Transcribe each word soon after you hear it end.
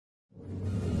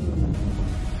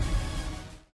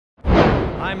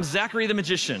I'm Zachary the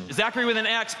Magician. Zachary with an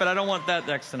X, but I don't want that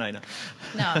X tonight.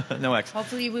 No. No X.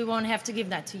 Hopefully we won't have to give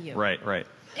that to you. Right, right.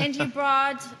 And you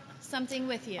brought something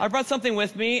with you. I brought something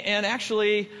with me, and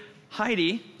actually,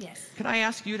 Heidi, yes. Can I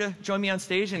ask you to join me on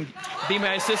stage and be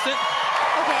my assistant?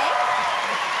 Okay.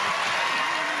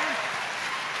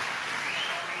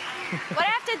 What do I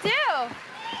have to do?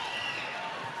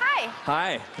 Hi.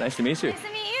 Hi, nice to meet you. Nice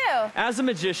to meet you. As a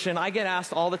magician, I get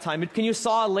asked all the time, can you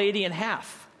saw a lady in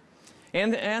half?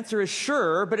 And the answer is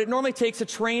sure, but it normally takes a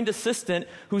trained assistant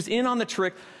who's in on the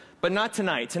trick, but not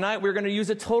tonight. Tonight, we're going to use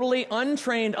a totally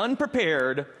untrained,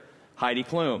 unprepared Heidi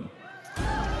Klum.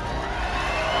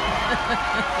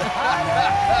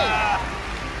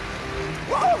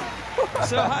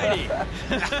 So Heidi.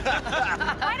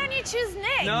 Why don't you choose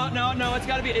Nick? No, it's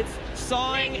gotta be, it's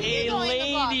sawing Nick, a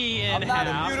lady in half. I'm not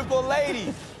a beautiful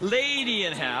lady. Lady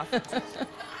in half.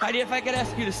 Heidi, if I could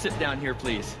ask you to sit down here,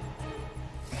 please.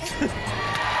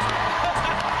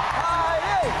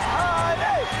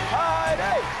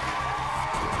 Heidi!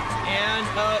 And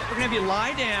we're gonna have you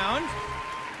lie down.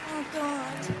 Oh,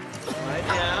 God. Lie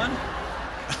down.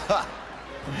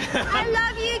 I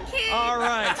love you, kid. All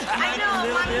right. I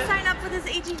know. Why don't you sign up for this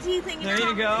AGT thing? There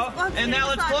you go. And now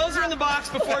let's close her in the box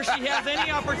before she has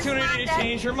any opportunity to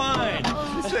change her mind.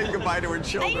 She's saying goodbye to her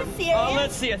children. Are you serious? Oh,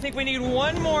 let's see. I think we need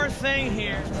one more thing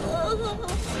here.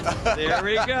 There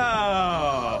we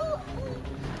go.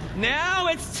 Now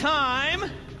it's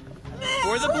time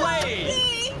for the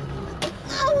blade.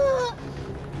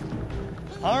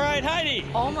 All right, Heidi.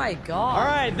 Oh my God. All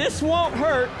right, this won't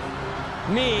hurt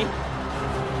me.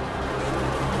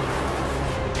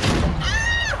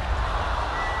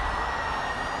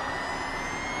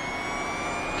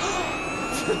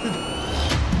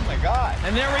 Oh my God.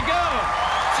 And there we go.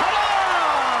 Ta-da!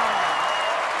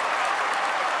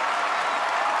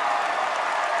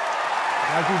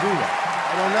 How'd you do that?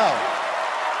 I don't know.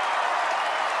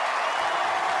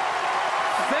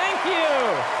 Thank you.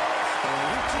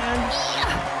 And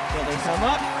will they come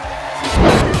up?